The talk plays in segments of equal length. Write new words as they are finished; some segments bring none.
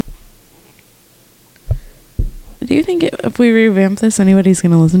Do you think if we revamp this, anybody's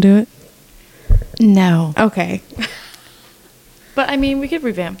going to listen to it? No. Okay. But, I mean, we could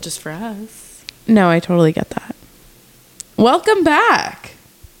revamp just for us. No, I totally get that. Welcome back.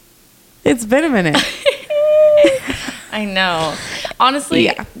 It's been a minute. I know. Honestly,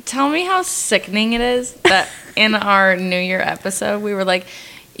 Yeah. Tell me how sickening it is that in our New Year episode, we were like,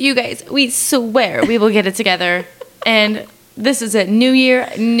 you guys, we swear we will get it together. And this is it. New Year,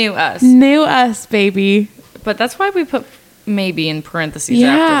 new us. New us, baby. But that's why we put maybe in parentheses Yeah.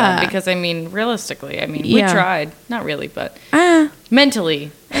 after that. Because, I mean, realistically, we Yeah. tried. Not really, but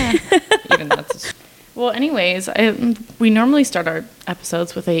mentally. Even that's... Well, anyways, we normally start our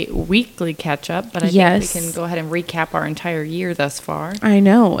episodes with a weekly catch-up, but I think we can go ahead and recap our entire year thus far. I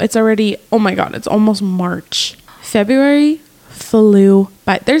know. It's already, oh my God, it's almost March. February flew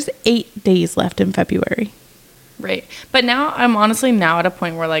by. There's 8 days left in February. Right. But now I'm honestly now at a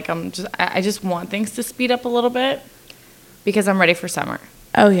point where like I just want things to speed up a little bit because I'm ready for summer.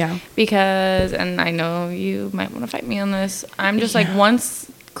 Oh, yeah. Because, and I know you might want to fight me on this, I'm just like,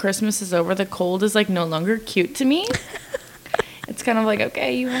 once Christmas is over, the cold is like no longer cute to me. It's kind of like,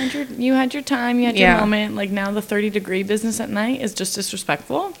 okay, you had your time, you had your moment. Like now the 30-degree business at night is just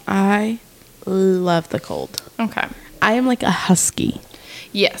disrespectful. I love the cold. Okay. I am like a husky.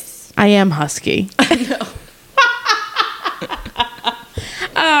 Yes. I am husky. I know.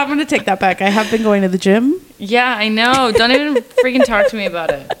 I'm going to take that back. I have been going to the gym. Yeah, I know. Don't even freaking talk to me about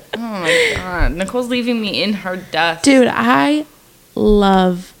it. Oh my God. Nicole's leaving me in her dust. Dude, I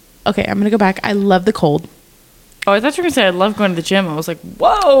love... Okay, I'm going to go back. I love the cold. Oh, I thought you were going to say I love going to the gym. I was like,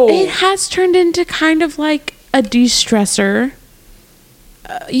 whoa. It has turned into kind of like a de-stressor.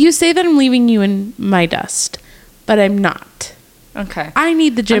 You say that I'm leaving you in my dust, but I'm not. Okay. I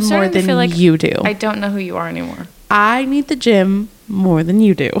need the gym more than like you do. I don't know who you are anymore. I need the gym more than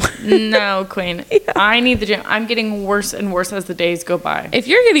you do. No, Queen. Yeah. I need the gym. I'm getting worse and worse as the days go by. If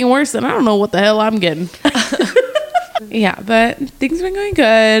you're getting worse, then I don't know what the hell I'm getting. Yeah, but things have been going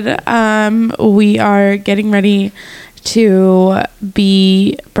good. We are getting ready to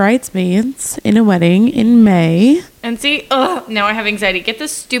be bridesmaids in a wedding in May. And see, now I have anxiety. Get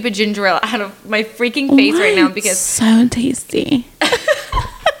this stupid ginger ale out of my freaking face right now because... so tasty.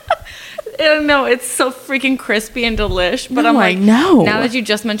 No, it's so freaking crispy and delish. But No, I'm like, I know. now that you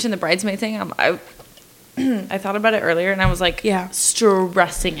just mentioned the bridesmaid thing, I thought about it earlier and I was like,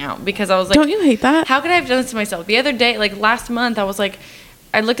 stressing out because I was like, don't you hate that? How could I have done this to myself? The other day, like last month, I was like,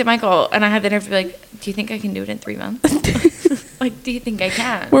 I looked at Michael and I had the interview like, do you think I can do it in 3 months? Like, do you think I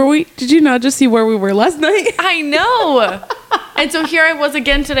can? Did you not just see where we were last night? I know. And so here I was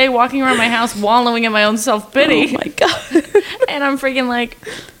again today walking around my house wallowing in my own self-pity. Oh my God. And I'm freaking like,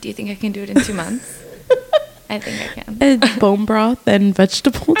 do you think I can do it in 2 months? I think I can. It's bone broth and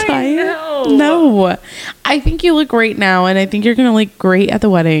vegetable diet. I know. No. I think you look great now, and I think you're going to look great at the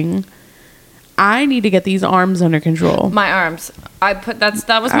wedding. I need to get these arms under control. My arms.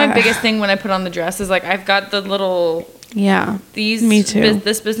 That was my biggest thing when I put on the dress is like I've got the little... Yeah. These... Me too.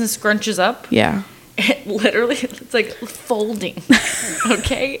 This business scrunches up. Yeah. It literally, it's like folding.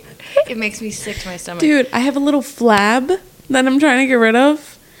 Okay? It makes me sick to my stomach. Dude, I have a little flab that I'm trying to get rid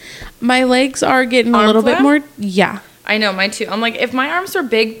of. My legs are getting a little bit more... Yeah. I know, mine too. I'm like, if my arms were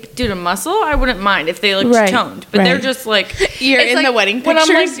big due to muscle, I wouldn't mind if they looked toned. But they're just like... You're in like, the wedding when pictures,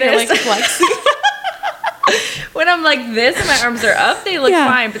 I'm like you're like this, flexing. when I'm like this and my arms are up, they look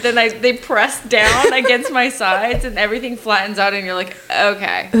fine. But then they press down against my sides and everything flattens out and you're like,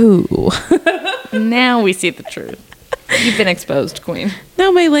 okay. Ooh. Now we see the truth. You've been exposed, Queen.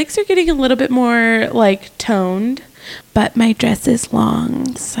 No, my legs are getting a little bit more, like, toned. But my dress is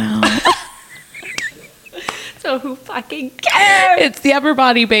long, so... So who fucking cares? It's the upper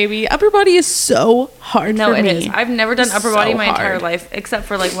body, baby. Upper body is so hard for me. No, it is. I've never done upper body my entire hard. life, except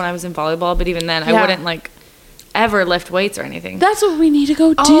for like when I was in volleyball. But even then, I wouldn't like ever lift weights or anything. That's what we need to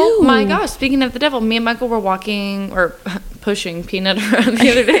go do. Oh my gosh! Speaking of the devil, me and Michael were walking or pushing Peanut around the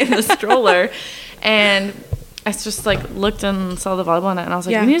other day in the stroller, and I just like looked and saw the volleyball net, and I was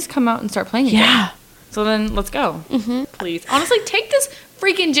like, we need to just come out and start playing again. Yeah. So then let's go. Mm-hmm. Please. Honestly, take this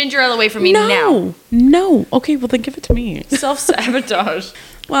freaking ginger ale away from me now. No. Okay, well then give it to me. Self-sabotage.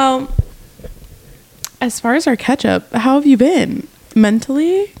 Well, as far as our catch-up, how have you been?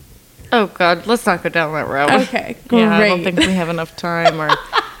 Mentally? Oh, God. Let's not go down that road. Okay, great. Yeah, I don't think we have enough time or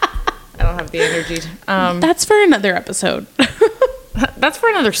I don't have the energy. That's for another episode. That's for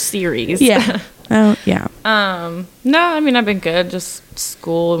another series. Yeah. Oh, yeah. No, I mean, I've been good. Just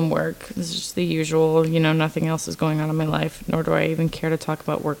school and work. It's just the usual, nothing else is going on in my life, nor do I even care to talk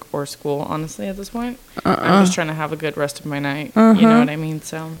about work or school, honestly, at this point. I'm just trying to have a good rest of my night. You know what I mean?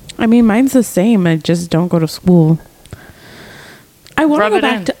 So. I mean, mine's the same. I just don't go to school. I want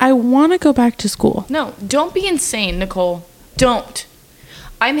to go back to school. No, don't be insane, Nicole. Don't.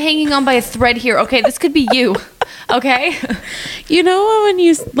 I'm hanging on by a thread here. Okay, this could be you. Okay? You know when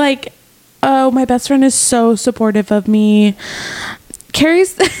you like, oh, my best friend is so supportive of me.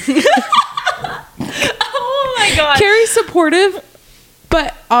 Carrie's oh my God. Carrie's supportive,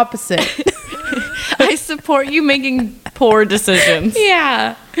 but opposite. I support you making poor decisions.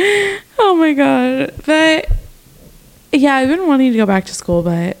 Yeah. Oh my God. But yeah, I've been wanting to go back to school,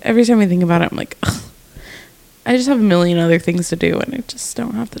 but every time I think about it, I'm like, ugh. I just have a million other things to do, and I just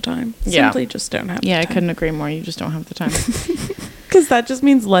don't have the time. Simply just don't have the time. Yeah, I couldn't agree more. You just don't have the time. Because that just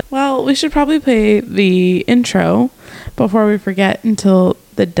means less. Well, we should probably play the intro before we forget until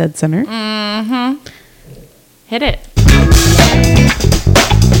the dead center. Mm-hmm. Hit it.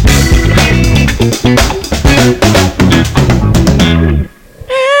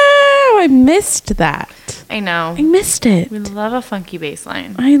 Oh, I missed that. I know. I missed it. We love a funky bass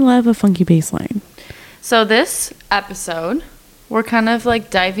line. I love a funky bass line. So this episode, we're kind of like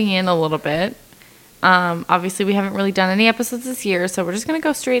diving in a little bit. Obviously, we haven't really done any episodes this year, so we're just going to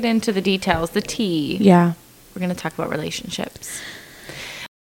go straight into the details, the tea. Yeah. We're going to talk about relationships.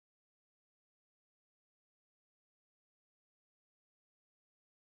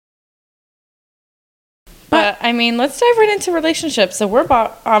 But, I mean, let's dive right into relationships. So we're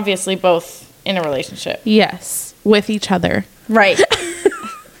obviously both in a relationship. Yes. With each other. Right.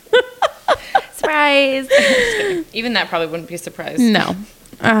 Surprise. Even that probably wouldn't be a surprise. No.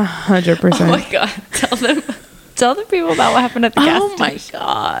 100%. Oh my God. Tell the people about what happened at the gas station. Oh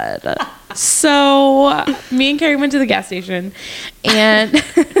my God. So me and Carrie went to the gas station and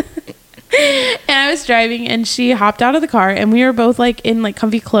and I was driving and she hopped out of the car and we were both like in like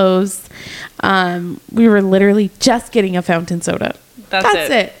comfy clothes. We were literally just getting a fountain soda.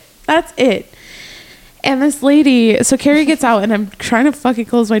 That's it. And this lady, so Carrie gets out and I'm trying to fucking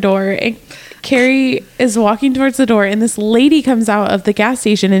close my door and Carrie is walking towards the door and this lady comes out of the gas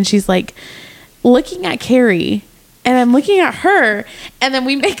station and she's like looking at Carrie and I'm looking at her and then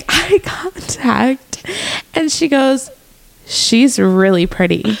we make eye contact and she goes, "She's really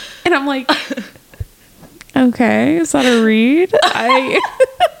pretty." And I'm like, okay, is that a read? I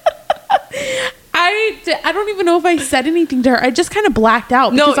don't even know if I said anything to her. I just kind of blacked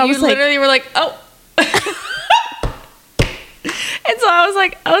out because I was literally were like, oh. And so I was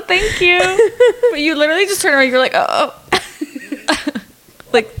like, oh, thank you. But you literally just turned around. You're like, oh.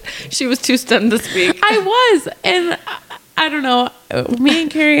 Like, she was too stunned to speak. I was. And I don't know. Me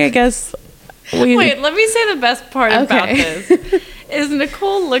and Carrie, I guess. Wait, let me say the best part about this. Is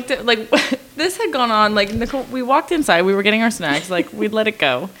Nicole looked at, like, this had gone on. Like, Nicole, we walked inside. We were getting our snacks. Like, we let it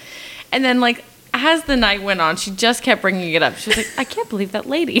go. And then, like, as the night went on, she just kept bringing it up. She was like, I can't believe that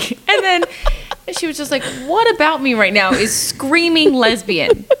lady. And then she was just like, what about me right now is screaming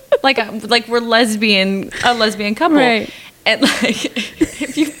lesbian? Like we're a lesbian couple. Right. And like,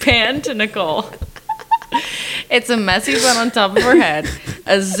 if you pan to Nicole, it's a messy bun on top of her head,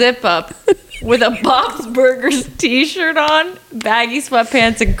 a zip up with a Bob's Burgers t-shirt on, baggy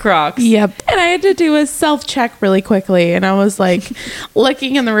sweatpants, and Crocs. Yep. And I had to do a self-check really quickly. And I was like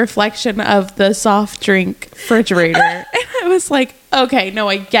looking in the reflection of the soft drink refrigerator. And I was like, okay, no,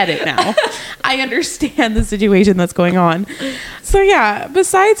 I get it now. I understand the situation that's going on. So yeah,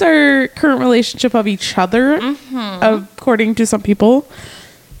 besides our current relationship of each other, according to some people,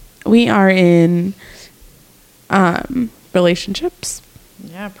 we are in relationships.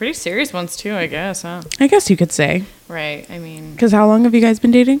 Yeah, pretty serious ones too, I guess, huh? I guess you could say. Right, I mean... Because how long have you guys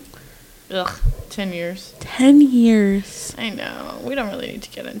been dating? 10 years. 10 years. I know. We don't really need to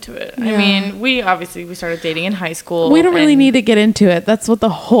get into it. Yeah. I mean, we started dating in high school. We don't really need to get into it. That's what the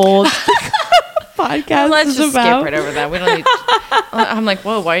whole podcast let's is just about. Skip right over that. We don't need... I'm like,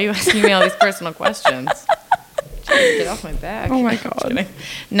 whoa, why are you asking me all these personal questions? Get off my back. Oh my God.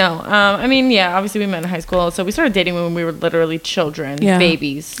 No, I mean, yeah, obviously we met in high school. So we started dating when we were literally children,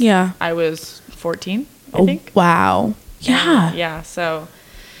 babies. Yeah. I was 14, I think. Wow. Yeah. Yeah. So,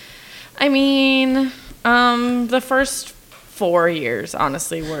 I mean, the first 4 years,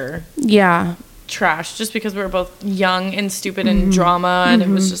 honestly, were trash just because we were both young and stupid and drama and it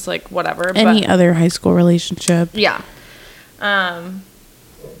was just like whatever. Any other high school relationship. Yeah.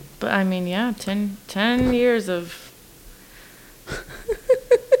 But I mean, yeah, 10 years of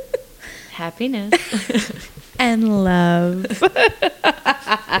happiness and love.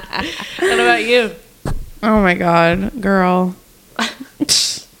 What about you? Oh my God, girl.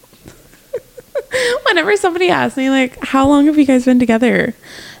 Whenever somebody asks me, like, how long have you guys been together?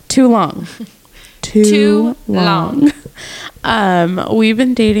 Too long. Too long. We've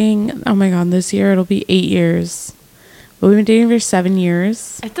been dating, oh my God, this year it'll be 8 years. But we've been dating for 7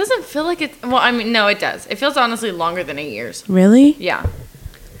 years. It doesn't feel like it. Well, I mean, no, it does. It feels honestly longer than 8 years. Really? Yeah.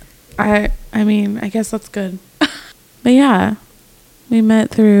 I mean, I guess that's good. But yeah, we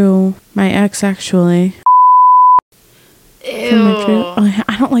met through my ex, actually. Ew.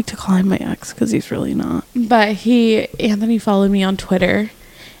 I don't like to call him my ex because he's really not. But Anthony followed me on Twitter,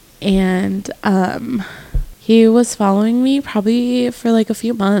 and he was following me probably for like a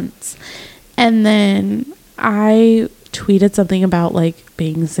few months, and then I tweeted something about like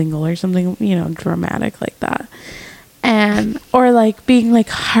being single or something, you know, dramatic like that, and or like being like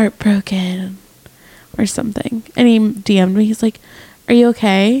heartbroken or something, and he DM'd me. He's like, "Are you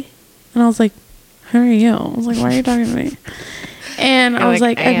okay?" And I was like, "Who are you?" I was like, "Why are you talking to me?" And I was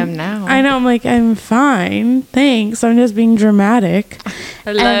like, I am now. I know. I'm like, I'm fine. Thanks. I'm just being dramatic.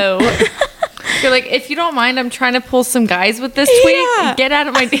 Hello. You're like, if you don't mind, I'm trying to pull some guys with this tweet. Get out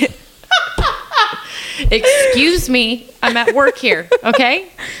of my... Excuse me. I'm at work here. Okay?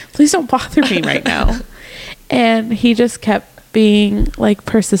 Please don't bother me right now. And he just kept being like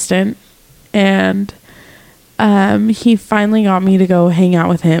persistent. And he finally got me to go hang out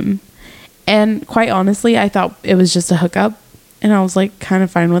with him. And quite honestly, I thought it was just a hookup. And I was like kind of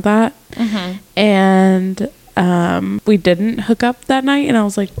fine with that. Mm-hmm. And we didn't hook up that night. And I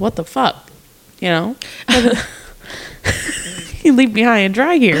was like, what the fuck? You know? You leave me high and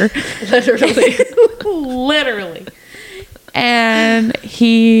dry here. Literally. Literally. And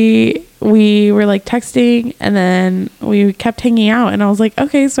we were like texting. And then we kept hanging out. And I was like,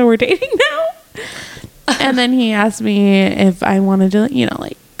 okay, so we're dating now? And then he asked me if I wanted to, you know,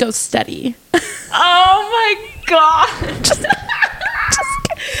 like go study. Oh my God.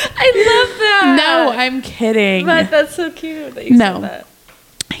 I love that. No, I'm kidding. But that's so cute that you said that.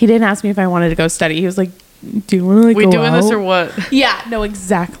 He didn't ask me if I wanted to go study. He was like, do you want to like we go doing out? This or what? Yeah, no,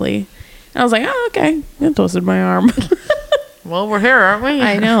 exactly. And I was like, oh, okay. It twisted my arm. Well, we're here, aren't we?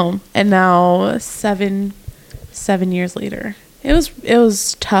 I know. And now 7 years later. It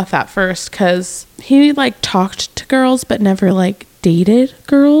was tough at first because he like talked to girls but never like dated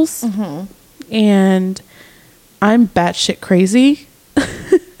girls. Mm-hmm. And I'm batshit crazy.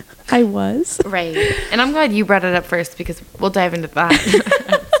 I was. Right. And I'm glad you brought it up first because we'll dive into that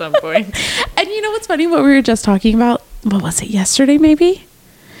at some point. And you know what's funny? What we were just talking about, what was it, yesterday maybe?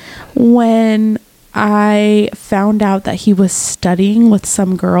 When I found out that he was studying with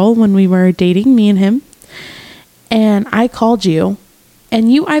some girl when we were dating, me and him. And I called you. And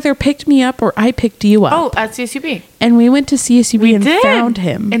you either picked me up or I picked you up. Oh, at CSUB. And we went to CSUB and found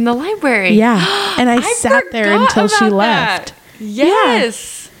him. In the library. Yeah. And I sat there until she left.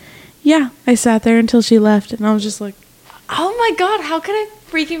 Yes. Yeah. I sat there until she left. And I was just like, oh my God, how could I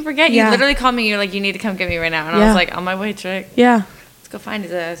freaking forget? Yeah. You literally called me. You're like, you need to come get me right now. And I was like, on my way, chick. Yeah. Let's go find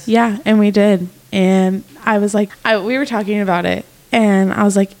his ass. Yeah. And we did. And I was like, we were talking about it. And I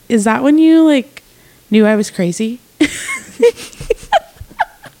was like, is that when you like knew I was crazy?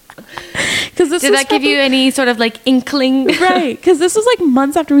 Did that give you any sort of like inkling? Right. Because this was like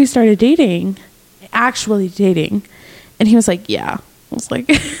months after we started dating, actually dating. And he was like, yeah. I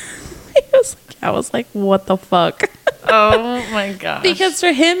was like, what the fuck? Oh my gosh. Because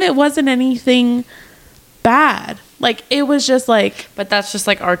for him, it wasn't anything bad. Like, it was just like... But that's just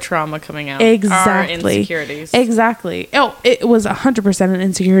like our trauma coming out. Exactly. Our insecurities. Exactly. Oh, it was 100% an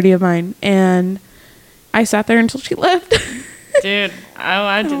insecurity of mine. And I sat there until she left. Dude,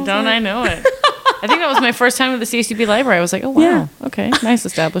 I know it. I think that was my first time at the CSUB library. I was like, oh, wow. Yeah. Okay, nice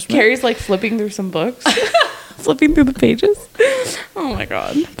establishment. Carrie's like flipping through some books. Flipping through the pages. Oh my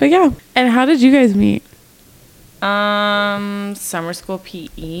God. But yeah. And how did you guys meet? Summer school PE.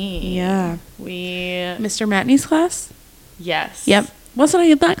 Yeah. Mr. Matney's class? Yes. Yep. Wasn't I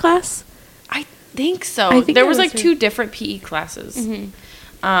in that class? I think so. There was like 2 different PE classes.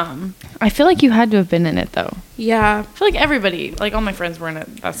 Mm-hmm. I feel like you had to have been in it though. Yeah. I feel like everybody, like all my friends were in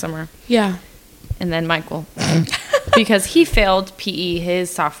it that summer. Yeah. And then Michael. Because he failed PE his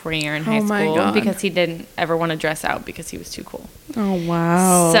sophomore year in high school because he didn't ever want to dress out because he was too cool. Oh,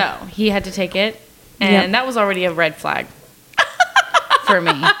 wow. So he had to take it. And that was already a red flag for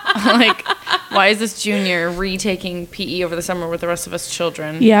me. Like, why is this junior retaking PE over the summer with the rest of us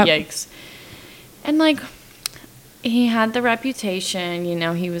children? Yep. Yikes. And like, he had the reputation, you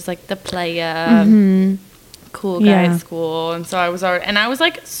know, he was like the playa, cool guy at school. And so I was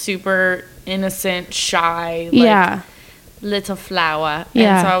like super innocent, shy, like little flower.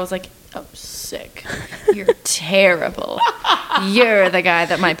 And so I was like, oh, sick. You're terrible. You're the guy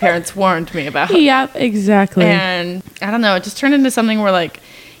that my parents warned me about. Yeah, exactly. And I don't know, it just turned into something where, like,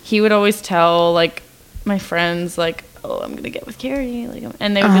 he would always tell, like, my friends, like, oh, I'm going to get with Carrie. Like,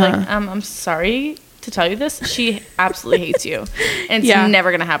 and they would be like, I'm sorry to tell you this. She absolutely hates you. And it's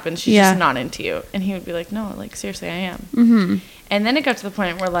never going to happen. She's just not into you. And he would be like, no, like, seriously, I am. Mm-hmm. And then it got to the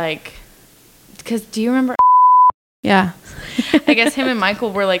point where, like, because do you remember? Yeah. I guess him and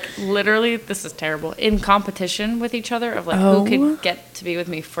Michael were, like, literally, this is terrible, in competition with each other of, like, who could get to be with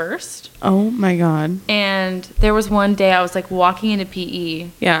me first. Oh, my God. And there was one day I was, like, walking into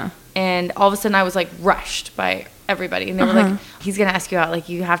PE. Yeah. And all of a sudden I was, like, rushed by everybody. And they were like, he's going to ask you out. Like,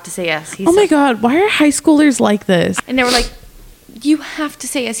 you have to say yes. Oh, my God. Why are high schoolers like this? And they were like, you have to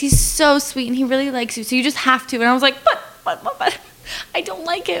say yes. He's so sweet and he really likes you. So you just have to. And I was like, but I don't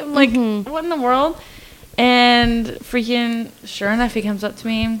like him. Like, what in the world? And freaking, sure enough, he comes up to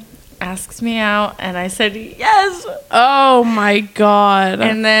me, asks me out, and I said yes. Oh my God.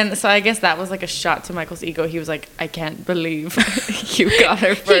 And then, so I guess that was like a shot to Michael's ego. He was like, I can't believe you got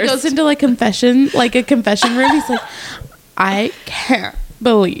her first. He goes into like a confession room. He's like, I can't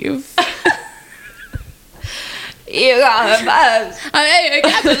believe you got her first. I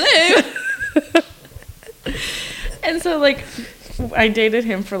can't believe. And so, like, I dated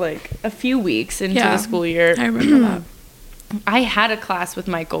him for like a few weeks into the school year. I remember that. I had a class with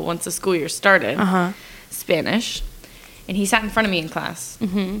Michael once the school year started, Spanish, and he sat in front of me in class.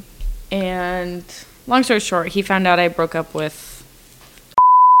 Mm-hmm. And long story short, he found out I broke up with.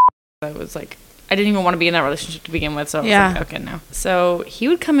 I was like, I didn't even want to be in that relationship to begin with, so I was like, okay, no. So he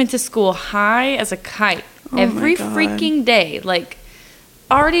would come into school high as a kite every freaking day, like.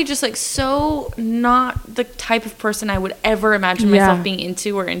 Already just like so not the type of person I would ever imagine myself being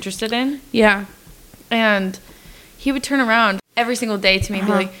into or interested in. Yeah. And he would turn around every single day to me and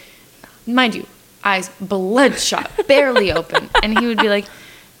be like, mind you, eyes bloodshot, barely open. And he would be like,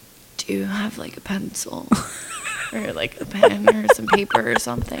 do you have like a pencil? Or like a pen or some paper or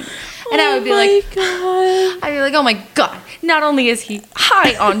something. And I would be like, oh my God, not only is he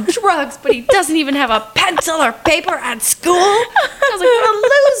high on drugs, but he doesn't even have a pencil or paper at school. I was like, what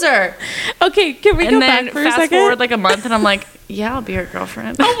a loser. Okay, can we go back for a second? Fast forward like a month and I'm like, yeah, I'll be your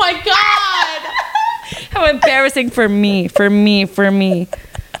girlfriend. Oh my God. How embarrassing for me.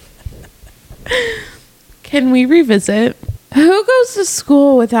 Can we revisit? Who goes to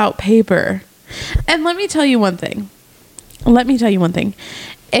school without paper? And let me tell you one thing.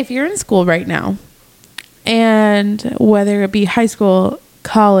 If you're in school right now, and whether it be high school,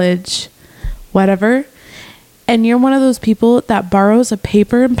 college, whatever, and you're one of those people that borrows a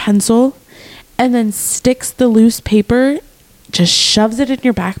paper and pencil and then sticks the loose paper, just shoves it in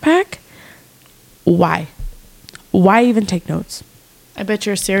your backpack, why? Why even take notes? I bet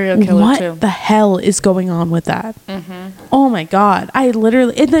you're a serial killer too. What the hell is going on with that? Mm-hmm. Oh my God. And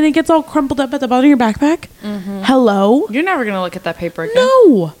then it gets all crumpled up at the bottom of your backpack. Mm-hmm. Hello? You're never going to look at that paper again.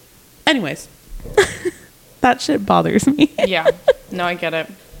 No. Anyways, that shit bothers me. Yeah. No, I get it.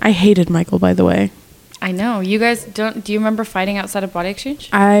 I hated Michael, by the way. I know. You guys do you remember fighting outside of Body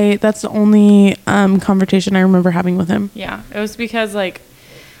Exchange? That's the only conversation I remember having with him. Yeah. It was because like,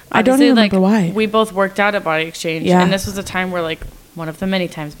 I don't even remember why. We both worked out at Body Exchange. Yeah. And this was a time where like, one of the many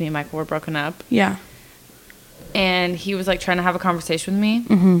times me and Michael were broken up. Yeah. And he was like trying to have a conversation with me.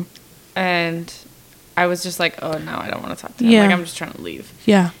 Mm-hmm. And I was just like, oh no, I don't want to talk to him. Like I'm just trying to leave.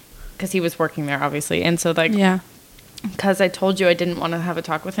 Yeah. Because he was working there, obviously. And so like, because I told you I didn't want to have a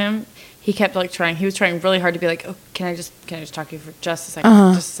talk with him, he kept like he was trying really hard to be like, oh, can I just talk to you for just a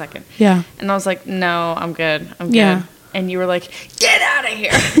second? Just a second. Yeah. And I was like, no, I'm good. I'm good. And you were like, get out of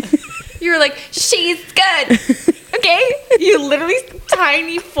here. You were like, she's good. Okay? You literally,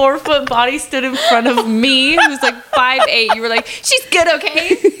 tiny 4-foot body stood in front of me, who's like 5'8". You were like, she's good,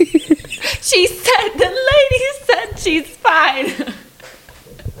 okay? The lady said she's fine.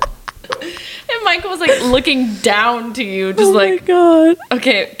 And Michael was like looking down to you, just like, oh my God.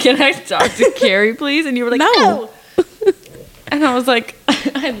 Okay, can I talk to Carrie, please? And you were like, no. And I was like,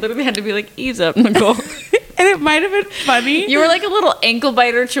 I literally had to be like, ease up, Nicole. And it might have been funny. You were like a little ankle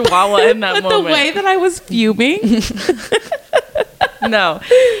biter chihuahua in that moment. The way that I was fuming. No,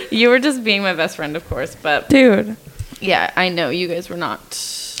 you were just being my best friend, of course. But dude, yeah, I know you guys were not.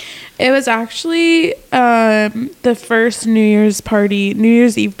 It was actually the first New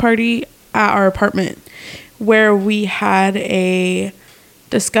Year's Eve party at our apartment where we had a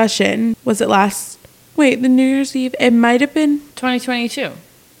discussion. Was it the New Year's Eve? It might have been 2022.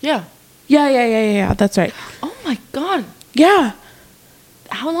 Yeah. Yeah. That's right. Oh my God. Yeah.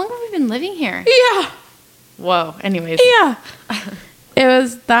 How long have we been living here? Yeah. Whoa. Anyways. Yeah. It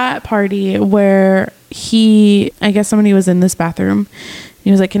was that party where I guess somebody was in this bathroom. He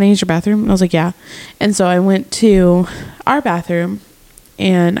was like, can I use your bathroom? And I was like, yeah. And so I went to our bathroom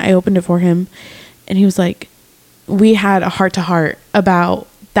and I opened it for him. And he was like, we had a heart-to-heart about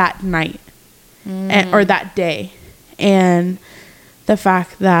that night or that day. And the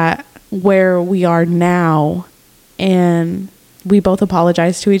fact that where we are now, and we both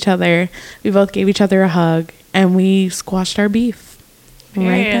apologized to each other. We both gave each other a hug and we squashed our beef.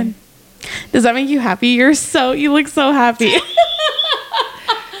 Right then. Does that make you happy? You look so happy.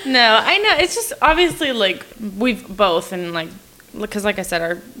 No, I know. It's just obviously like we've both, and like, because like I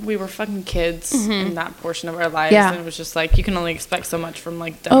said, we were fucking kids in that portion of our lives. And it was just like, you can only expect so much from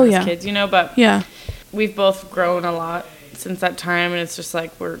like dumbass kids, you know, but we've both grown a lot since that time. And it's just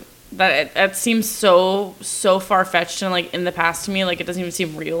like, it seems so far-fetched and like in the past to me, like it doesn't even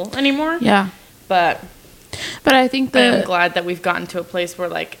seem real anymore. Yeah. But I think I'm glad that we've gotten to a place where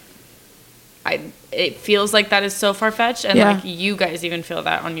like it feels like that is so far-fetched, and like you guys even feel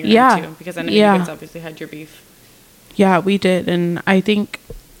that on your end too, because I know you guys obviously had your beef. Yeah, we did. And I think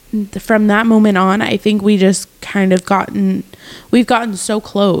from that moment on, I think we just kind of we've gotten so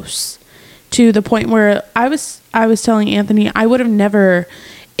close to the point where I was telling Anthony, I would have never,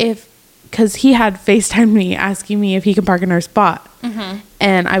 because he had FaceTimed me asking me if he could park in our spot.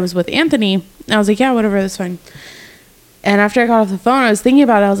 And I was with Anthony, and I was like, yeah, whatever, that's fine. And after I got off the phone, I was thinking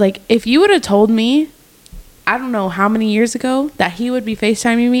about it. I was like, if you would have told me, I don't know how many years ago, that he would be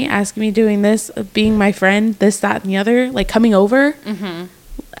FaceTiming me, asking me doing this, being my friend, this, that, and the other, like coming over,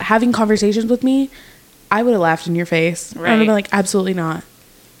 having conversations with me, I would have laughed in your face. Right. I would have been like, absolutely not.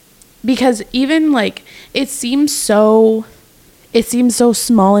 Because even like, it seems so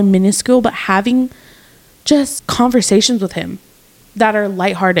small and minuscule, but having just conversations with him that are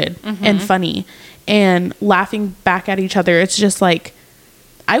lighthearted and funny and laughing back at each other, it's just like,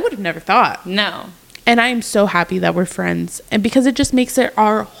 I would have never thought. No. And I am so happy that we're friends. And because it just makes it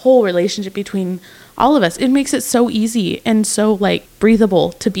our whole relationship between all of us, it makes it so easy and so like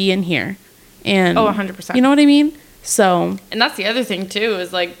breathable to be in here. And 100%. You know what I mean? So, and that's the other thing too,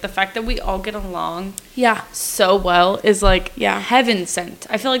 is like the fact that we all get along so well is like heaven sent.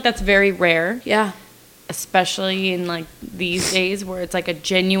 I feel like that's very rare. Yeah. Especially in like these days where it's like a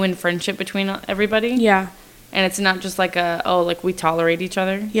genuine friendship between everybody. Yeah. And it's not just like like we tolerate each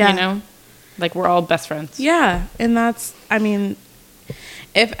other. Yeah. You know? Like we're all best friends. Yeah. And that's, I mean,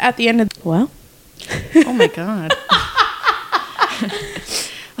 if at the end of, well. Oh my God.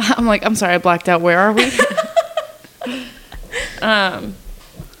 I'm like, I'm sorry, I blacked out. Where are we?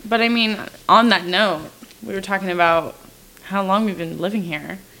 But I mean, on that note, we were talking about how long we've been living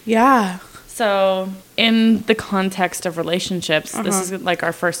here. Yeah. So in the context of relationships, this is like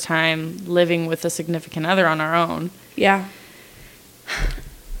our first time living with a significant other on our own. Yeah.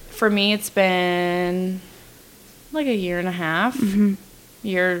 For me, it's been like a year and a half.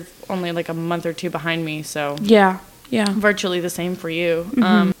 You're only like a month or two behind me, so yeah, virtually the same for you.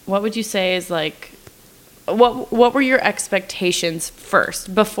 What would you say is like, what were your expectations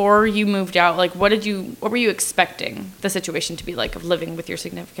first before you moved out? Like, what were you expecting the situation to be like of living with your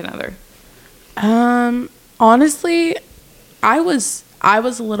significant other? Honestly, I was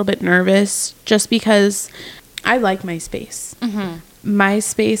a little bit nervous just because I like my space. My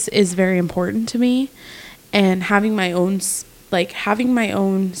space is very important to me, and having my own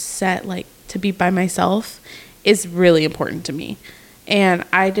set, like to be by myself, is really important to me. And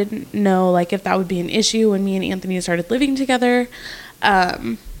I didn't know like if that would be an issue when me and Anthony started living together.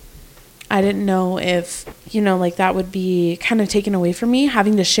 I didn't know if, like that would be kind of taken away from me,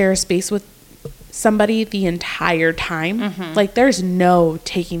 having to share a space with somebody the entire time. Like there's no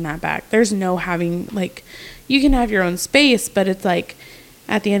taking that back. There's no having, like, you can have your own space, but it's like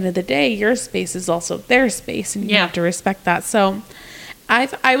at the end of the day, your space is also their space, and you have to respect that. So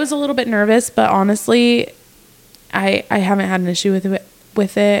I was a little bit nervous, but honestly, I haven't had an issue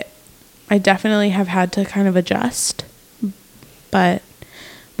with it. I definitely have had to kind of adjust, but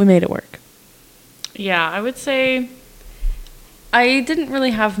we made it work. Yeah, I would say I didn't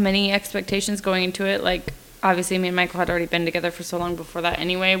really have many expectations going into it. Like, obviously, me and Michael had already been together for so long before that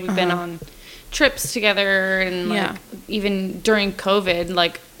anyway. We've been on trips together, and, like, even during COVID,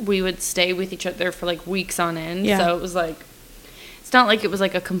 like, we would stay with each other for, like, weeks on end. Yeah. So it was, like, it's not like it was,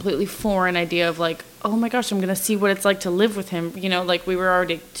 like, a completely foreign idea of, like, oh, my gosh, I'm going to see what it's like to live with him. You know, like, we were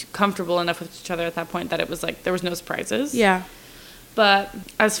already comfortable enough with each other at that point that it was, like, there was no surprises. Yeah. But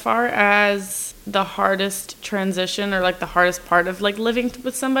as far as the hardest transition or, like, the hardest part of, like, living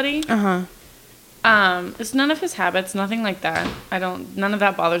with somebody, It's none of his habits, nothing like that. None of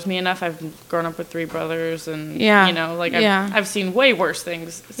that bothers me enough. I've grown up with 3 brothers and, you know, like I've seen way worse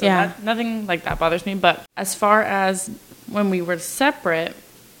things. So nothing like that bothers me. But as far as when we were separate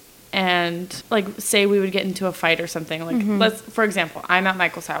and like, say we would get into a fight or something, like for example, I'm at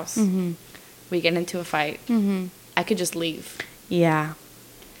Michael's house. We get into a fight. I could just leave. Yeah.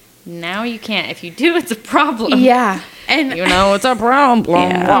 Now you can't. If you do, it's a problem. Yeah. And you know, it's a problem.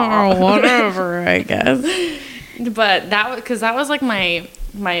 Yeah, or whatever, I guess. But that was like my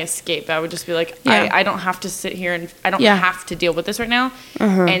escape. I would just be like, I don't have to sit here and I don't have to deal with this right now.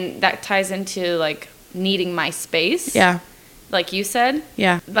 And that ties into like needing my space. Yeah. Like you said.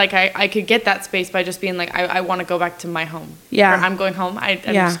 Yeah. Like I could get that space by just being like, I want to go back to my home. Yeah. Or I'm going home. I'm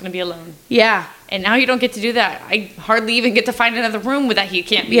just going to be alone. Yeah. And now you don't get to do that. I hardly even get to find another room that he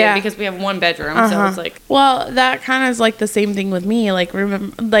can't be in because we have 1 bedroom. So it's like. Well, that kind of is like the same thing with me. Like,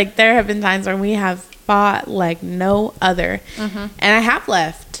 remember, like there have been times when we have fought like no other. And I have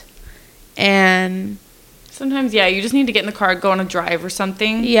left. And. Sometimes, you just need to get in the car, go on a drive or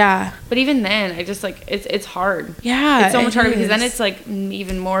something. Yeah. But even then, I just like, it's hard. Yeah. It's so much harder because then it's like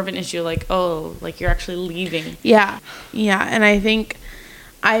even more of an issue. Like, oh, like you're actually leaving. Yeah. Yeah. And I think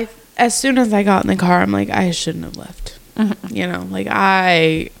as soon as I got in the car, I'm like, I shouldn't have left. You know, like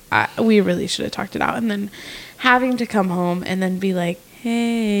we really should have talked it out. And then having to come home and then be like,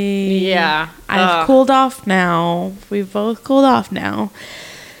 hey. Yeah. I've cooled off now. We've both cooled off now.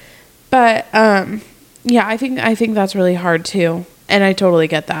 But, yeah, I think that's really hard too. And I totally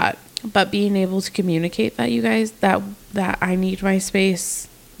get that. But being able to communicate that, you guys, that I need my space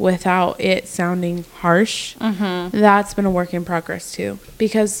without it sounding harsh, that's been a work in progress too.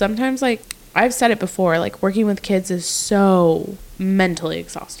 Because sometimes, like, I've said it before, like, working with kids is so mentally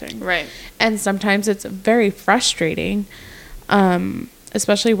exhausting. Right. And sometimes it's very frustrating,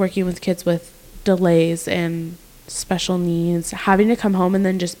 especially working with kids with delays and special needs, having to come home and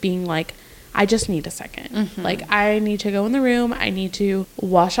then just being like, I just need a second. Like, I need to go in the room. I need to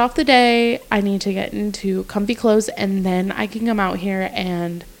wash off the day. I need to get into comfy clothes. And then I can come out here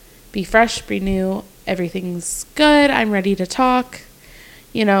and be fresh, be new. Everything's good. I'm ready to talk,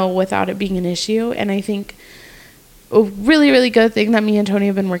 you know, without it being an issue. And I think a really, really good thing that me and Tony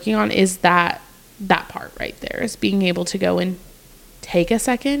have been working on is that part right there, is being able to go and take a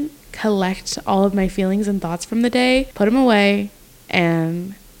second, collect all of my feelings and thoughts from the day, put them away,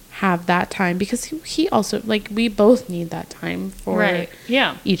 and have that time, because he also, like, we both need that time for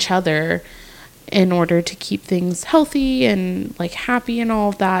each other in order to keep things healthy and like happy and all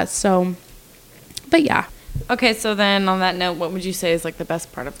of that. So, but yeah. Okay, so then on that note, what would you say is like the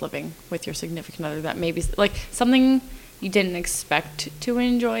best part of living with your significant other, that maybe like something you didn't expect to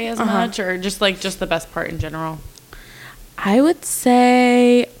enjoy as much, or just the best part in general? I would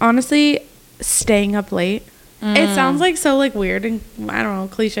say, honestly, staying up late. It sounds like so like weird and, I don't know,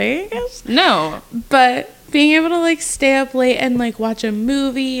 cliche, I guess. No. But being able to like stay up late and like watch a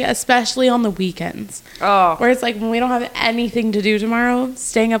movie, especially on the weekends. Oh. Where it's like when we don't have anything to do tomorrow,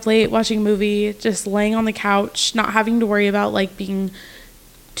 staying up late, watching a movie, just laying on the couch, not having to worry about like being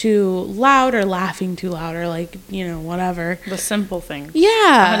too loud or laughing too loud or like, you know, whatever. The simple things.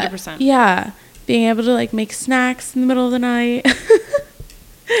 Yeah. 100%. Yeah. Being able to like make snacks in the middle of the night.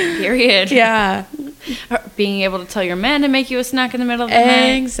 Period. Yeah. Being able to tell your man to make you a snack in the middle of the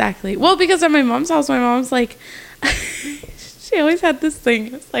night. Exactly. Well, because at my mom's house, my mom's like, she always had this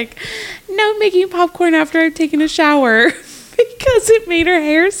thing. It's like, no making popcorn after I've taken a shower because it made her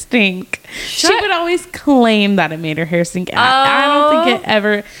hair stink. She would always claim that it made her hair stink. I don't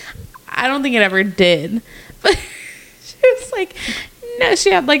think it ever did. But she was like, no,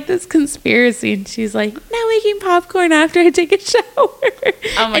 she had like this conspiracy, and she's like, no making popcorn after I take a shower. Oh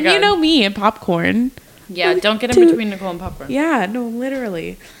my God. And you know me and popcorn. Yeah, don't get in between Nicole and popcorn. Yeah, no,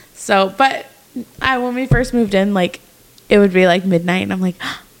 literally. So, but when we first moved in, like, it would be like midnight, and I'm like,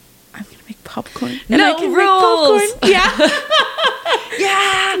 I'm gonna make popcorn. And no rules. Make popcorn. Yeah.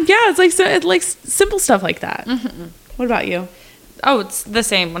 Yeah, it's like, so it's like simple stuff like that. What about you? Oh, it's the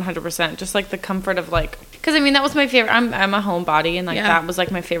same, 100%. Just like the comfort of like, because I mean that was my favorite. I'm a homebody, and like that was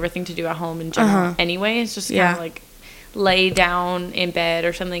like my favorite thing to do at home in general. Anyway, it's just kind of like lay down in bed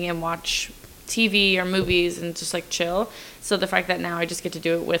or something and watch TV or movies and just like chill. So the fact that now I just get to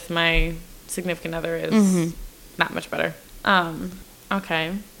do it with my significant other is not much better.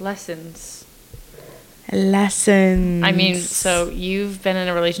 Okay, lessons. I mean, so you've been in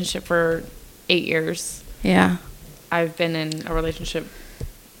a relationship for 8 years. Yeah. I've been in a relationship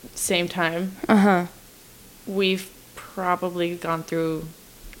same time. We've probably gone through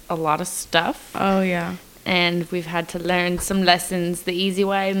a lot of stuff. Oh, yeah. and we've had to learn some lessons the easy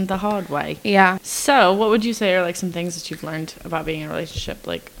way and the hard way. Yeah. So what would you say are like some things that you've learned about being in a relationship,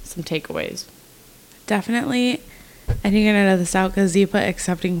 like some takeaways? Definitely. I think I'm going to know this out because you put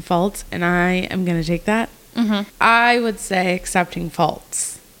accepting faults, and I am going to take that. Mm-hmm. I would say accepting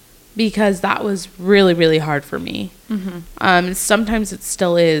faults because that was really, really hard for me. Mm-hmm. Sometimes it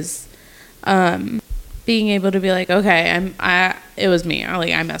still is. Being able to be like, okay, it was me.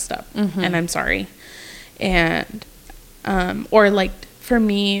 I messed up, and I'm sorry. And, or like for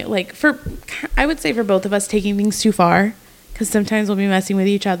me, like I would say for both of us, taking things too far, because sometimes we'll be messing with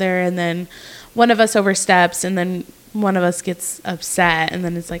each other, and then one of us oversteps, and then one of us gets upset, and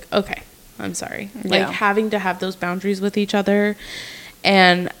then it's like, okay, I'm sorry. Like having to have those boundaries with each other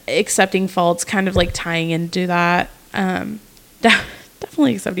and accepting faults, kind of like tying into that.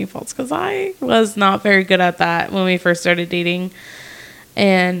 Definitely accepting faults, because I was not very good at that when we first started dating.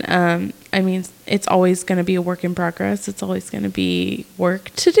 And I mean, it's always going to be a work in progress. It's always going to be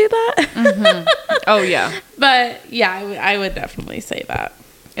work to do that. Oh yeah. But yeah, I would definitely say that.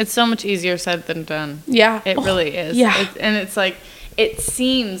 It's so much easier said than done. Yeah. It really is. Yeah. And it's like, it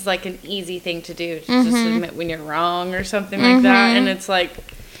seems like an easy thing to do, to just admit when you're wrong or something like that. And it's like,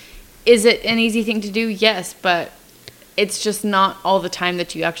 is it an easy thing to do? Yes, but it's just not all the time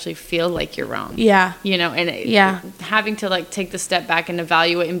that you actually feel like you're wrong. Yeah. You know, and having to like take the step back and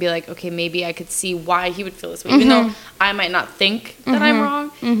evaluate and be like, okay, maybe I could see why he would feel this way. Even though I might not think that I'm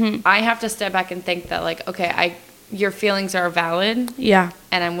wrong, I have to step back and think that like, okay, your feelings are valid. Yeah.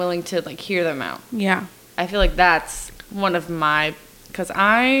 And I'm willing to like hear them out. Yeah. I feel like that's one of my, because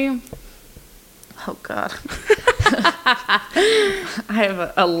oh God. I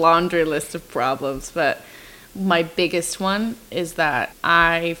have a laundry list of problems, but my biggest one is that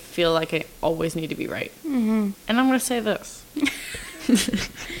I feel like I always need to be right. And I'm going to say this.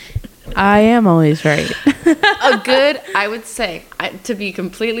 I am always right. I would say, to be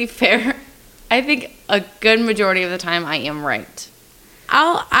completely fair, I think a good majority of the time I am right.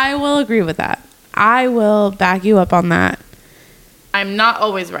 I will agree with that. I will back you up on that. I'm not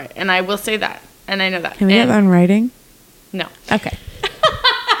always right, and I will say that, and I know that. Can we get that in writing? No. Okay.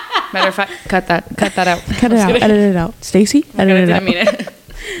 Matter of fact, cut that out. Cut it out. Edit it out. Stacy, edit it out. I mean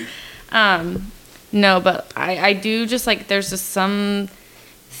it. No, but I do just like, there's just some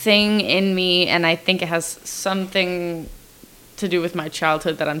thing in me, and I think it has something to do with my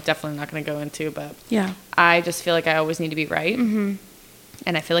childhood that I'm definitely not going to go into, but yeah, I just feel like I always need to be right.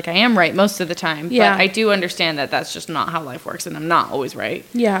 And I feel like I am right most of the time. Yeah. But I do understand that that's just not how life works, and I'm not always right.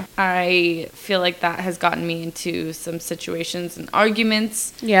 Yeah. I feel like that has gotten me into some situations and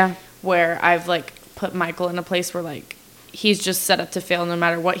arguments. Yeah. Where I've like put Michael in a place where like he's just set up to fail no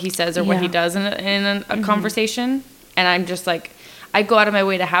matter what he says or what he does in a conversation. And I'm just like, I go out of my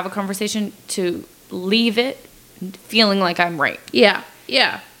way to have a conversation to leave it feeling like I'm right. Yeah.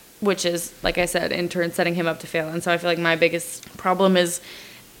 Yeah. Which is, like I said, in turn setting him up to fail. And so I feel like my biggest problem is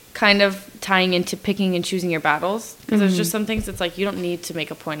kind of tying into picking and choosing your battles. Because there's just some things it's like you don't need to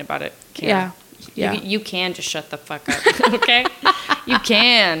make a point about it. Yeah. You can just shut the fuck up. Okay? You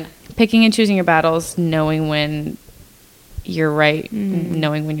can. Picking and choosing your battles, knowing when you're right,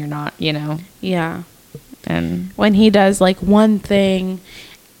 knowing when you're not, you know? Yeah. And when he does like one thing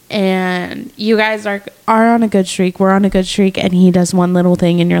and you guys are on a good streak, we're on a good streak, and he does one little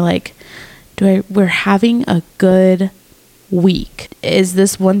thing and you're like, we're having a good week. Is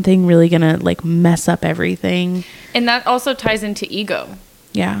this one thing really gonna like mess up everything? And that also ties into ego.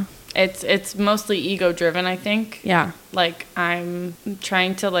 Yeah. It's mostly ego driven, I think. Yeah. Like I'm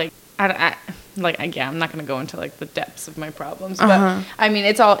trying to like I'm not gonna go into like the depths of my problems, but I mean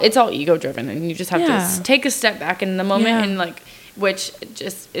it's all ego driven, and you just have to take a step back in the moment and like, which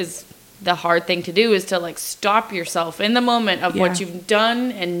just is the hard thing to do, is to like stop yourself in the moment of what you've done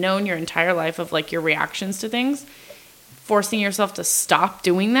and known your entire life of like your reactions to things, forcing yourself to stop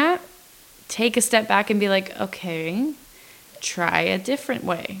doing that, take a step back and be like, okay, try a different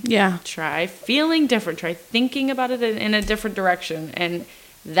way. Yeah. Try feeling different. Try thinking about it in a different direction. And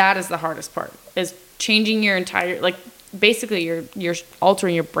that is the hardest part, is changing your entire, like, basically you're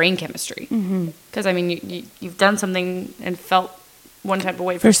altering your brain chemistry. Because, I mean, you've done something and felt one type of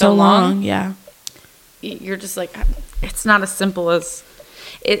way for so long. Yeah. You're just like, it's not as simple as,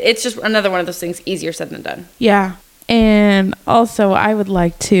 it's just another one of those things, easier said than done. Yeah. And also, I would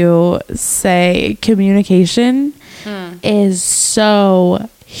like to say communication is so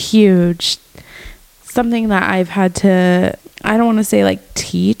huge. Something that I've had to, I don't want to say like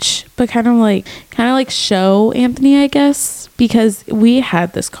teach, but kind of like show Anthony, I guess, because we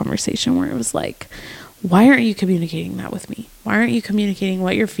had this conversation where it was like, why aren't you communicating that with me? Why aren't you communicating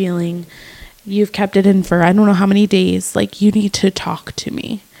what you're feeling? you've kept it in for I don't know how many days. Like, you need to talk to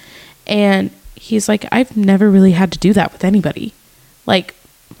me. And he's like, I've never really had to do that with anybody. Like,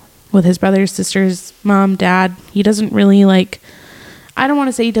 with his brothers, sisters, mom, dad. He doesn't really, like, I don't want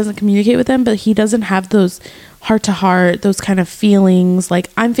to say he doesn't communicate with them, but he doesn't have those heart to heart, those kind of feelings, like,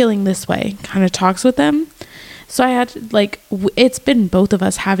 I'm feeling this way, kind of talks with them. So I had to, like, it's been both of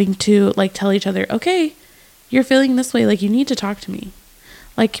us having to, like, tell each other, okay, you're feeling this way, like, you need to talk to me.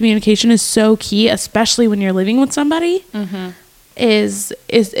 Like, communication is so key, especially when you're living with somebody. Is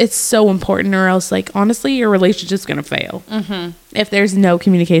it's so important, or else, like, honestly, your relationship's gonna fail. If there's no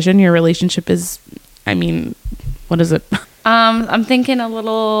communication, your relationship is, I mean, what is it? I'm thinking a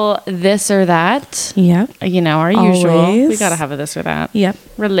little this or that. Yep. You know, our usual. We gotta have a this or that. Yep.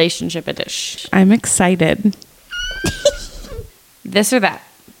 Relationship edition. I'm excited. This or that.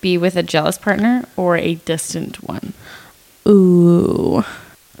 Be with a jealous partner or a distant one. Ooh.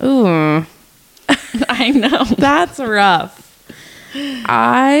 I know. That's rough.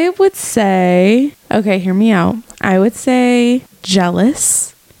 I would say, okay, hear me out. I would say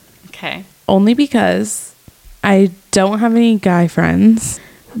jealous. Okay. Only because I don't have any guy friends.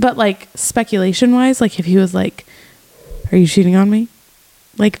 But, like, speculation wise, like, if he was like, are you cheating on me?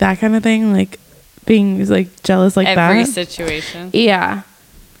 Like, that kind of thing. Like, being, like, jealous like that. Every situation. Yeah.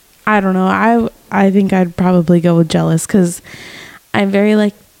 I don't know. I think I'd probably go with jealous because I'm very,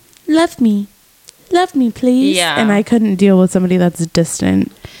 like, love me, please. Yeah. And I couldn't deal with somebody that's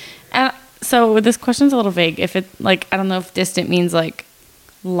distant. So this question's a little vague. If it, like, I don't know if distant means, like,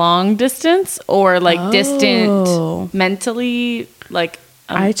 long distance or, like, distant mentally, like,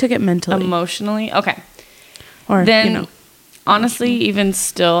 I took it mentally. Emotionally. Okay. Or, then, you know, honestly, even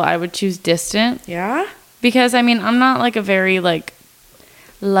still, I would choose distant. Yeah? Because, I mean, I'm not, like, a very, like,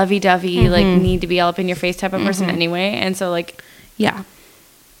 lovey-dovey, like, need to be all up in your face type of person anyway. And so, like, yeah,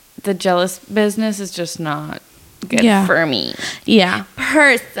 the jealous business is just not good for me. Yeah.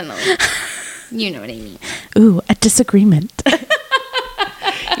 Personally. You know what I mean. Ooh, a disagreement.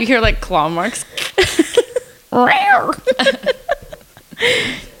 You hear, like, claw marks.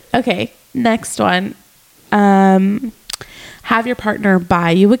 Okay, next one. Have your partner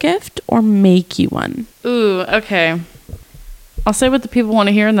buy you a gift or make you one? Ooh, okay. I'll say what the people want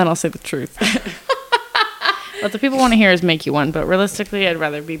to hear, and then I'll say the truth. What the people want to hear is make you one, but realistically, I'd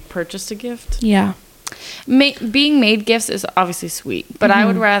rather be purchased a gift. Yeah. Being made gifts is obviously sweet, but I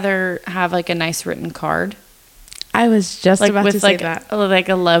would rather have, like, a nice written card. I was just like about with to say like that. like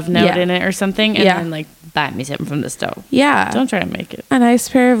a love note in it or something, and Yeah. then, like, buy me something from the store. Yeah. Don't try to make it. A nice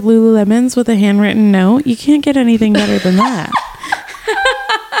pair of Lululemons with a handwritten note. You can't get anything better than that.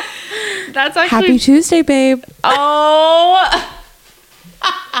 That's actually Happy Tuesday, babe. Oh.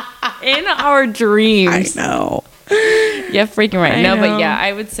 In our dreams. I know. Yeah, freaking right. I No, know. but yeah,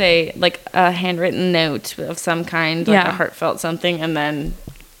 I would say, like, a handwritten note of some kind, like a heartfelt something, and then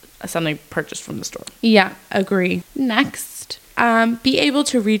something purchased from the store. Yeah, agree. Next. Be able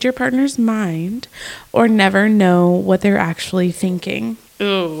to read your partner's mind or never know what they're actually thinking.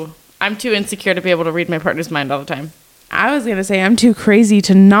 Ooh, I'm too insecure to be able to read my partner's mind all the time. I was going to say I'm too crazy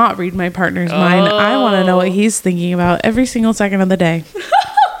to not read my partner's mind. I want to know what he's thinking about every single second of the day.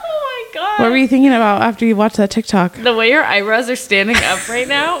 Oh my God. What were you thinking about after you watched that TikTok? The way your eyebrows are standing up right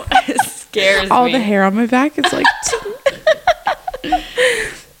now scares All me. the hair on my back is like...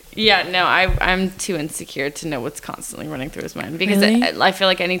 Yeah, no, I'm too insecure to know what's constantly running through his mind. Because Really? I feel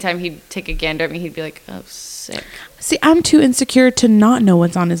like anytime he'd take a gander at me, he'd be like, oh, sick. See, I'm too insecure to not know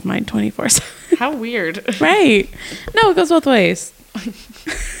what's on his mind 24/7. How weird. Right. No, it goes both ways.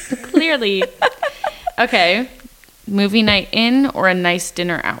 Clearly. Okay. Movie night in or a nice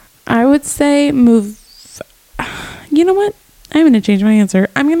dinner out? I would say You know what? I'm going to change my answer.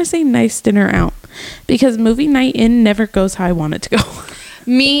 I'm going to say nice dinner out. Because movie night in never goes how I want it to go.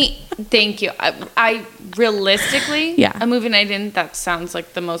 Thank you. I realistically, Yeah. a movie night in, that sounds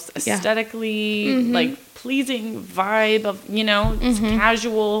like the most aesthetically, like, pleasing vibe of, you know, it's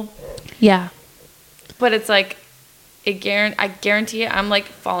casual. Yeah. But it's like, I guarantee it, I'm, like,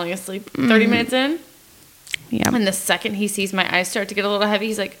 falling asleep 30 minutes in. Yeah. And the second he sees my eyes start to get a little heavy,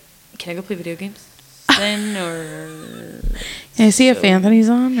 he's like, can I go play video games? Then, or... Can I see if Anthony's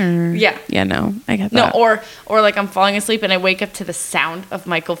on, or... Yeah. Yeah, no. I get No, that. or like I'm falling asleep and I wake up to the sound of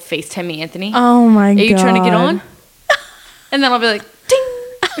Michael FaceTiming Anthony. Oh, my God. Are you trying to get on? And then I'll be like,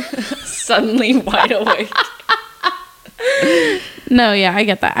 ding! Suddenly wide awake. No, yeah, I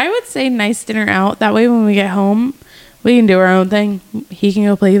get that. I would say nice dinner out. That way when we get home, we can do our own thing. He can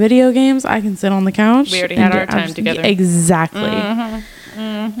go play video games. I can sit on the couch. We already had our time together. Exactly.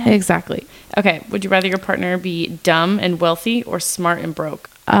 Exactly. Okay, would you rather your partner be dumb and wealthy or smart and broke?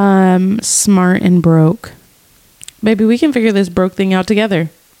 Smart and broke. Baby, we can figure this broke thing out together.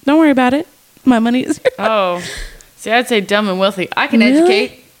 Don't worry about it. My money is yours. Oh. See, I'd say dumb and wealthy. I can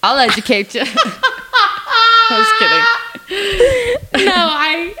educate. I'll educate you. I was kidding. No,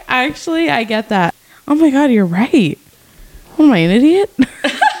 I get that. Oh my God, you're right. Oh, am I an idiot?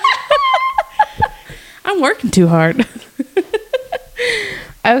 I'm working too hard.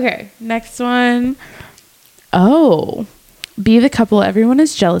 Okay, next one. Oh, be the couple everyone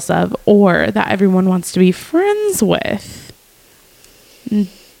is jealous of or that everyone wants to be friends with.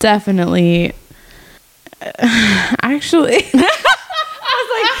 Definitely. Actually, I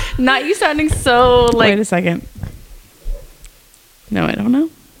was like, not you sounding so like. Wait a second. No, I don't know.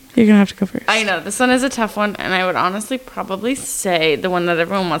 You're going to have to go first. I know. This one is a tough one, and I would honestly probably say the one that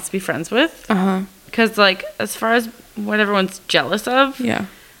everyone wants to be friends with. Uh-huh. Because, like, as far as what everyone's jealous of, yeah,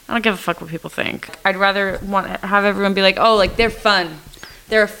 I don't give a fuck what people think. I'd rather have everyone be like, oh, like, they're fun.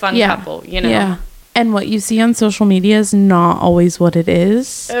 They're a fun couple, you know? Yeah. And what you see on social media is not always what it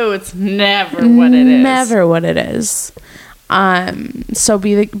is. Oh, it's never what it is. Never what it is. So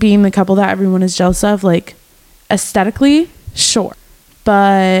being the couple that everyone is jealous of, like, aesthetically, sure.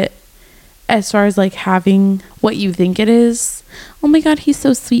 But as far as like having what you think it is, oh my God, he's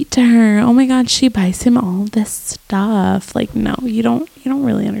so sweet to her. Oh my God, she buys him all this stuff. Like, no, you don't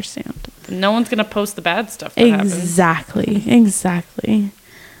really understand. No one's gonna post the bad stuff that Exactly.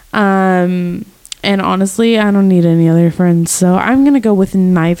 And honestly, I don't need any other friends, so I'm gonna go with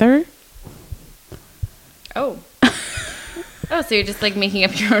neither. Oh. Oh, so you're just like making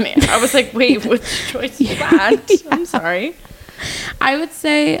up your own answer. I was like, wait, which choice is that? Yeah. I'm sorry. I would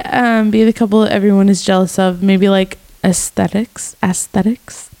say be the couple that everyone is jealous of. Maybe like aesthetics.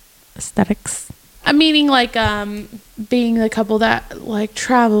 I'm meaning like being the couple that like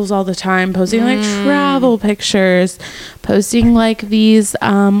travels all the time, posting like travel pictures, posting like these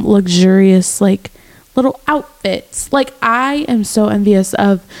luxurious like little outfits. Like I am so envious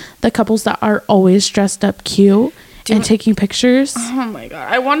of the couples that are always dressed up cute and taking pictures. Oh my God.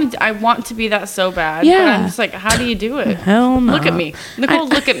 I want to be that so bad. Yeah. But I'm just like, how do you do it? Hell no. Look at me. Nicole,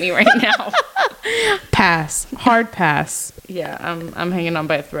 look at me right now. Pass. Hard pass. Yeah, I'm hanging on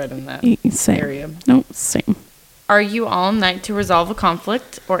by a thread in that area. No, same. Argue all night to resolve a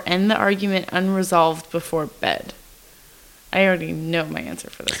conflict or end the argument unresolved before bed? I already know my answer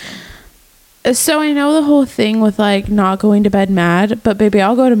for this one. So I know the whole thing with like not going to bed mad, but baby,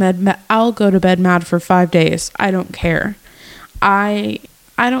 I'll go to bed mad for 5 days. I don't care. It's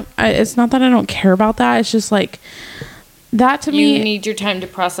not that I don't care about that. It's just like that to me. You need your time to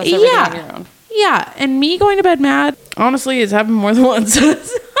process everything on your own. Yeah, and me going to bed mad, honestly, it's happened more than once. So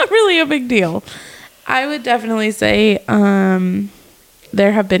it's not really a big deal. I would definitely say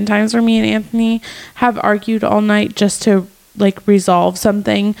there have been times where me and Anthony have argued all night just to like resolve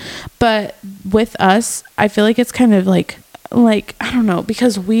something, but with us I feel like it's kind of like I don't know,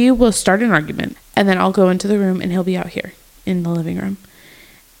 because we will start an argument and then I'll go into the room and he'll be out here in the living room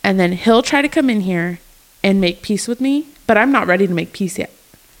and then he'll try to come in here and make peace with me, but I'm not ready to make peace yet.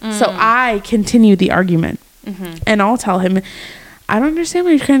 So I continue the argument and I'll tell him, I don't understand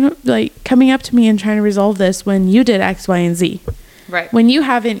why you're kind of like coming up to me and trying to resolve this when you did X, Y, and Z, right? When you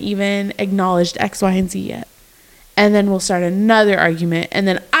haven't even acknowledged X, Y, and Z yet. And then we'll start another argument. And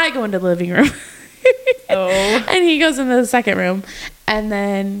then I go into the living room. And he goes into the second room. And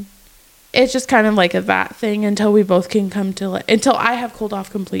then it's just kind of like that thing until we both can come to until I have cooled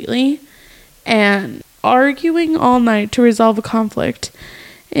off completely. And arguing all night to resolve a conflict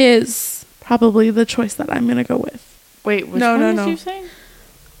is probably the choice that I'm going to go with. Wait, which one did you say?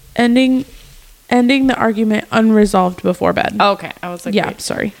 Ending the argument unresolved before bed. Oh, okay. I was like, yeah, wait.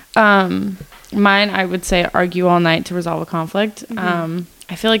 Sorry. Mine, I would say argue all night to resolve a conflict. I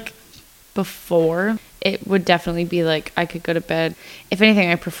feel like before it would definitely be like I could go to bed. If anything,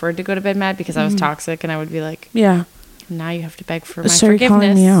 I preferred to go to bed mad because I was toxic and I would be like, yeah, now you have to beg for my Sorry, forgiveness.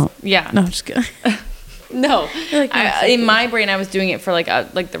 calling me out. Yeah. No, I'm just kidding. No. In my brain, I was doing it for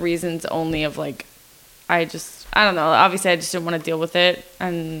like the reasons only of like, I don't know. Obviously, I just didn't want to deal with it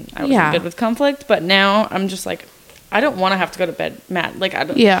and I wasn't good with conflict. But now I'm just like, I don't want to have to go to bed mad. Like, I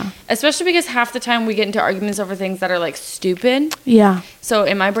don't. Yeah. Especially because half the time we get into arguments over things that are like stupid. Yeah. So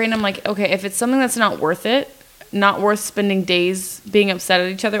in my brain, I'm like, okay, if it's something that's not worth it, not worth spending days being upset at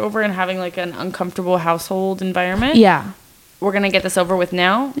each other over and having like an uncomfortable household environment. Yeah. We're going to get this over with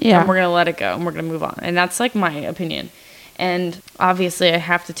now. Yeah. And we're going to let it go and we're going to move on. And that's like my opinion. And obviously I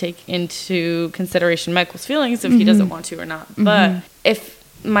have to take into consideration Michael's feelings if he doesn't want to or not. But if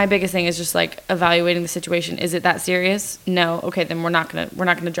my biggest thing is just like evaluating the situation. Is it that serious? No. Okay, then we're not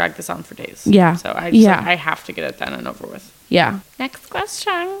gonna drag this on for days. Yeah. So I have to get it done and over with. Yeah. Next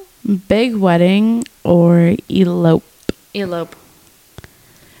question. Big wedding or elope? Elope.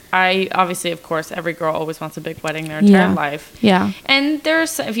 I obviously, of course, every girl always wants a big wedding their entire life. Yeah. And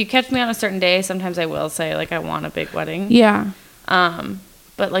if you catch me on a certain day, sometimes I will say, like, I want a big wedding. Yeah.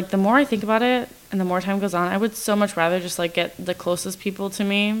 But, like, the more I think about it and the more time goes on, I would so much rather just, like, get the closest people to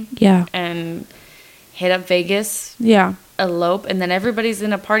me. Yeah. And hit up Vegas. Yeah. Elope. And then everybody's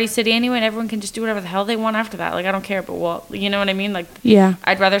in a party city anyway, and everyone can just do whatever the hell they want after that. Like, I don't care. But, well, you know what I mean? Like, yeah.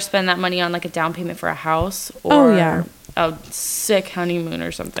 I'd rather spend that money on, like, a down payment for a house or a sick honeymoon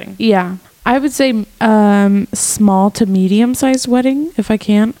or something. Yeah. I would say small to medium-sized wedding, if I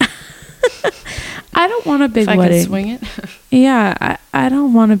can. I don't want a big wedding. If I can swing it. Yeah, I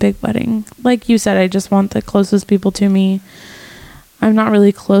don't want a big wedding. Like you said, I just want the closest people to me. I'm not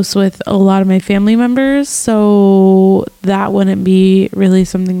really close with a lot of my family members, so that wouldn't be really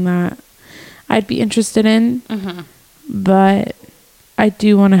something that I'd be interested in. Mm-hmm. But I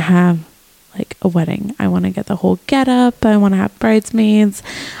do want to have like a wedding. I want to get the whole get up. I want to have bridesmaids.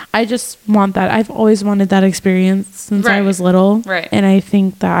 I just want that. I've always wanted that experience since I was little. Right. And I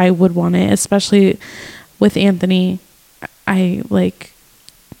think that I would want it, especially with Anthony. I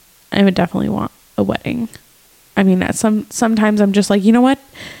would definitely want a wedding. I mean, sometimes I'm just like, you know what?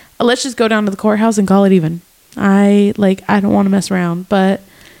 Let's just go down to the courthouse and call it even. I don't want to mess around, but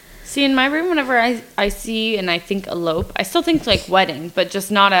see, in my brain, whenever I see and I think elope, I still think like wedding, but just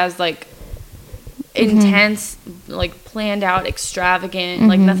not as like intense, like planned out, extravagant,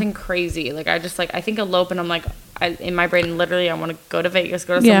 like nothing crazy. Like I think elope, and I'm like, in my brain, literally, I want to go to Vegas,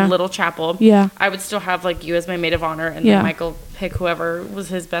 go to some little chapel. Yeah. I would still have like you as my maid of honor, and then Michael pick whoever was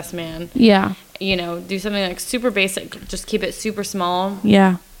his best man. Yeah. You know, do something like super basic, just keep it super small.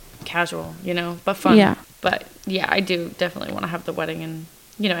 Yeah. Casual, you know, but fun. Yeah. But yeah, I do definitely want to have the wedding, and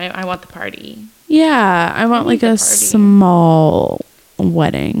you know, I want the party. Yeah, I want like a small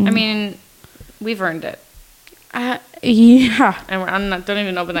wedding. I mean, we've earned it. Yeah. And don't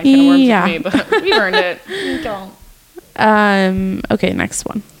even open that can of worms with me, but we've earned it. Don't. Okay, next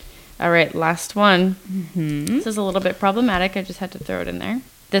one. All right, last one. This is a little bit problematic. I just had to throw it in there.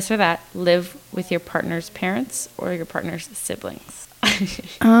 This or that: live with your partner's parents or your partner's siblings.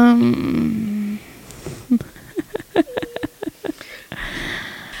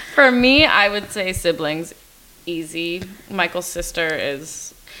 For me, I would say siblings. Easy. Michael's sister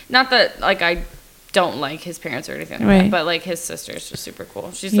is not that like I don't like his parents or anything like that, but like his sister is just super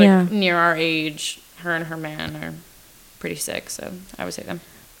cool. She's like near our age. Her and her man are pretty sick, so I would say them.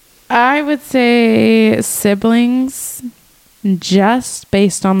 I would say siblings, just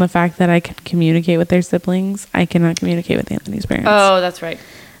based on the fact that I can communicate with their siblings. I cannot communicate with Anthony's parents. Oh, that's right.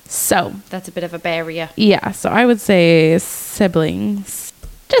 So that's a bit of a barrier. Yeah, so I would say siblings,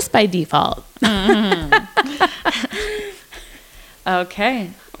 just by default.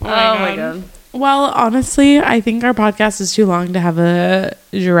 Okay. Oh my God. Well, honestly, I think our podcast is too long to have a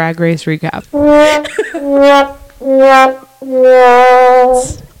drag race recap.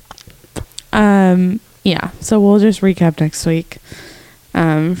 Yeah, so we'll just recap next week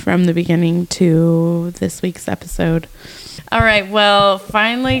from the beginning to this week's episode. All right, well,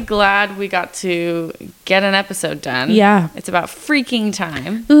 finally glad we got to get an episode done. Yeah. It's about freaking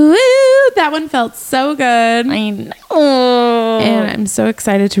time. Ooh, that one felt so good. I know. And I'm so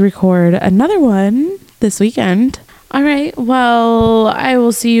excited to record another one this weekend. All right, well, I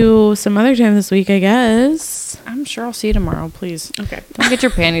will see you some other time this week, I guess. I'm sure I'll see you tomorrow, please. Okay. Don't get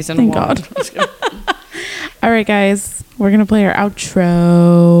your panties in a wad. Thank God. All right, guys, we're going to play our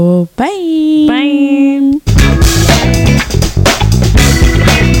outro. Bye. Bye.